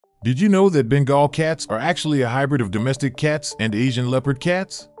Did you know that Bengal cats are actually a hybrid of domestic cats and Asian leopard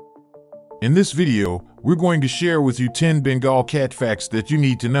cats? In this video, we're going to share with you 10 Bengal cat facts that you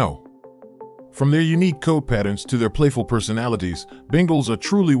need to know. From their unique coat patterns to their playful personalities, Bengals are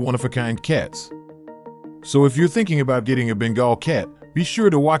truly one-of-a-kind cats. So if you're thinking about getting a Bengal cat, be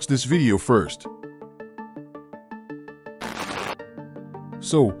sure to watch this video first.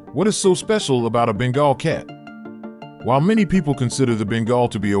 So, what is so special about a Bengal cat? While many people consider the Bengal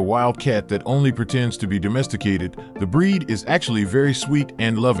to be a wild cat that only pretends to be domesticated, the breed is actually very sweet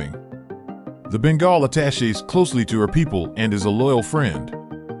and loving. The Bengal attaches closely to her people and is a loyal friend.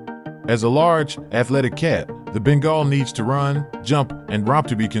 As a large, athletic cat, the Bengal needs to run, jump, and romp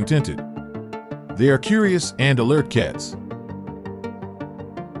to be contented. They are curious and alert cats.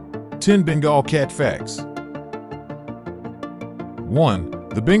 10 Bengal cat facts. 1.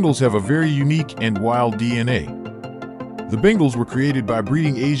 The Bengals have a very unique and wild DNA. The Bengals were created by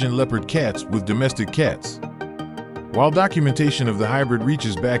breeding Asian leopard cats with domestic cats. While documentation of the hybrid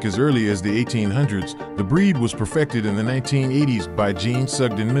reaches back as early as the 1800s, the breed was perfected in the 1980s by Gene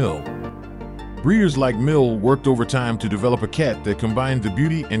Sugden Mill. Breeders like Mill worked overtime to develop a cat that combined the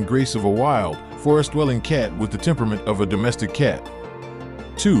beauty and grace of a wild, forest-dwelling cat with the temperament of a domestic cat.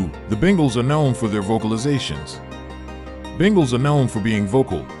 2. The Bengals are known for their vocalizations. Bengals are known for being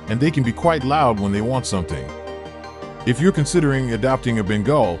vocal, and they can be quite loud when they want something. If you're considering adopting a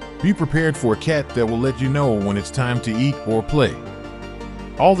Bengal, be prepared for a cat that will let you know when it's time to eat or play.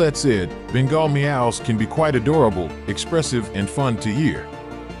 All that said, Bengal meows can be quite adorable, expressive, and fun to hear.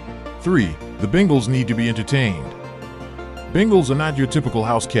 3. The Bengals need to be entertained. Bengals are not your typical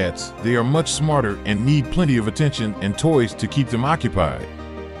house cats. They are much smarter and need plenty of attention and toys to keep them occupied.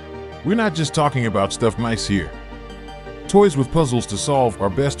 We're not just talking about stuffed mice here. Toys with puzzles to solve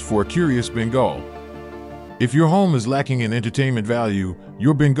are best for a curious Bengal. If your home is lacking in entertainment value,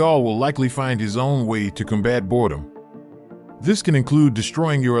 your Bengal will likely find his own way to combat boredom. This can include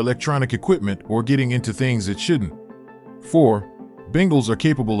destroying your electronic equipment or getting into things it shouldn't. 4. Bengals are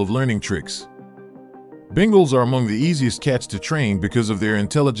capable of learning tricks. Bengals are among the easiest cats to train because of their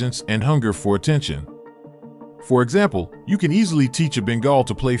intelligence and hunger for attention. For example, you can easily teach a Bengal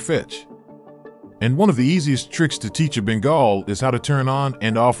to play fetch. And one of the easiest tricks to teach a Bengal is how to turn on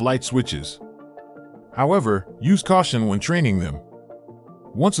and off light switches. However, use caution when training them.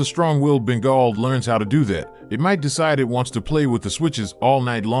 Once a strong-willed Bengal learns how to do that, it might decide it wants to play with the switches all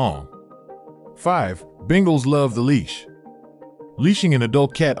night long. 5. Bengals love the leash. Leashing an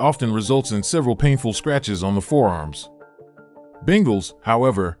adult cat often results in several painful scratches on the forearms. Bengals,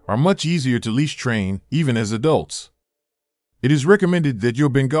 however, are much easier to leash train, even as adults. It is recommended that your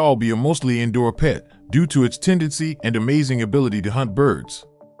Bengal be a mostly indoor pet due to its tendency and amazing ability to hunt birds.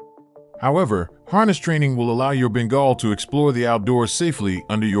 However, harness training will allow your Bengal to explore the outdoors safely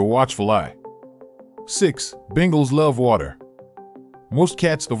under your watchful eye. 6. Bengals love water. Most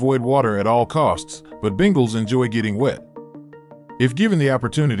cats avoid water at all costs, but Bengals enjoy getting wet. If given the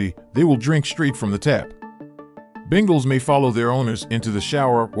opportunity, they will drink straight from the tap. Bengals may follow their owners into the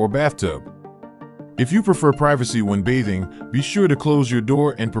shower or bathtub. If you prefer privacy when bathing, be sure to close your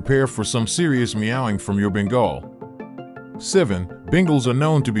door and prepare for some serious meowing from your Bengal. 7. Bengals are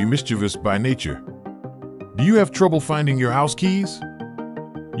known to be mischievous by nature. Do you have trouble finding your house keys?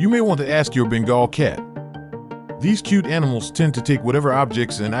 You may want to ask your Bengal cat. These cute animals tend to take whatever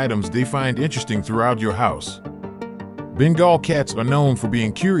objects and items they find interesting throughout your house. Bengal cats are known for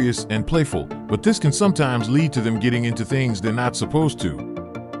being curious and playful, but this can sometimes lead to them getting into things they're not supposed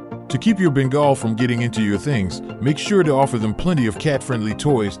to. To keep your Bengal from getting into your things, make sure to offer them plenty of cat-friendly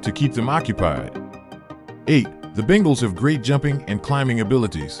toys to keep them occupied. 8. The Bengals have great jumping and climbing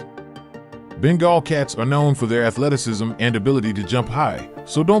abilities. Bengal cats are known for their athleticism and ability to jump high,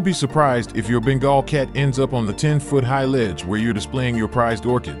 so don't be surprised if your Bengal cat ends up on the 10-foot-high ledge where you're displaying your prized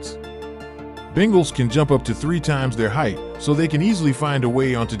orchids. Bengals can jump up to 3 times their height, so they can easily find a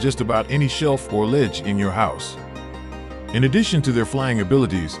way onto just about any shelf or ledge in your house. In addition to their flying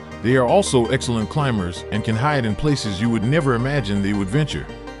abilities, they are also excellent climbers and can hide in places you would never imagine they would venture.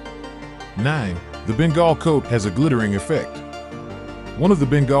 9. The Bengal coat has a glittering effect. One of the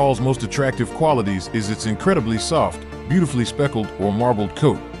Bengal's most attractive qualities is its incredibly soft, beautifully speckled or marbled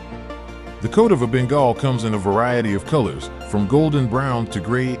coat. The coat of a Bengal comes in a variety of colors, from golden brown to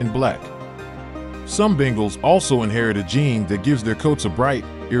gray and black. Some Bengals also inherit a gene that gives their coats a bright,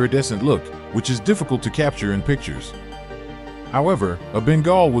 iridescent look, which is difficult to capture in pictures. However, a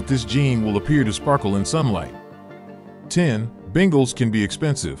Bengal with this gene will appear to sparkle in sunlight. 10. Bengals can be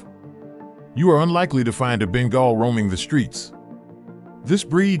expensive. You are unlikely to find a Bengal roaming the streets. This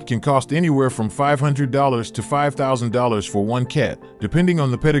breed can cost anywhere from $500 to $5,000 for one cat, depending on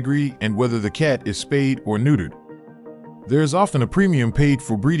the pedigree and whether the cat is spayed or neutered. There is often a premium paid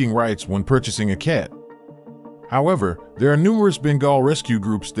for breeding rights when purchasing a cat. However, there are numerous Bengal rescue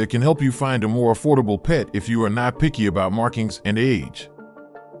groups that can help you find a more affordable pet if you are not picky about markings and age.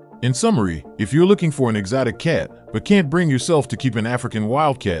 In summary, if you're looking for an exotic cat but can't bring yourself to keep an African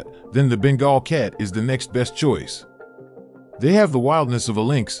wildcat, then the Bengal cat is the next best choice. They have the wildness of a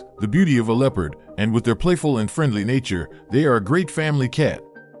lynx, the beauty of a leopard, and with their playful and friendly nature, they are a great family cat.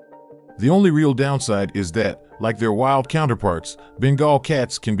 The only real downside is that, like their wild counterparts, Bengal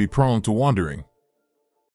cats can be prone to wandering.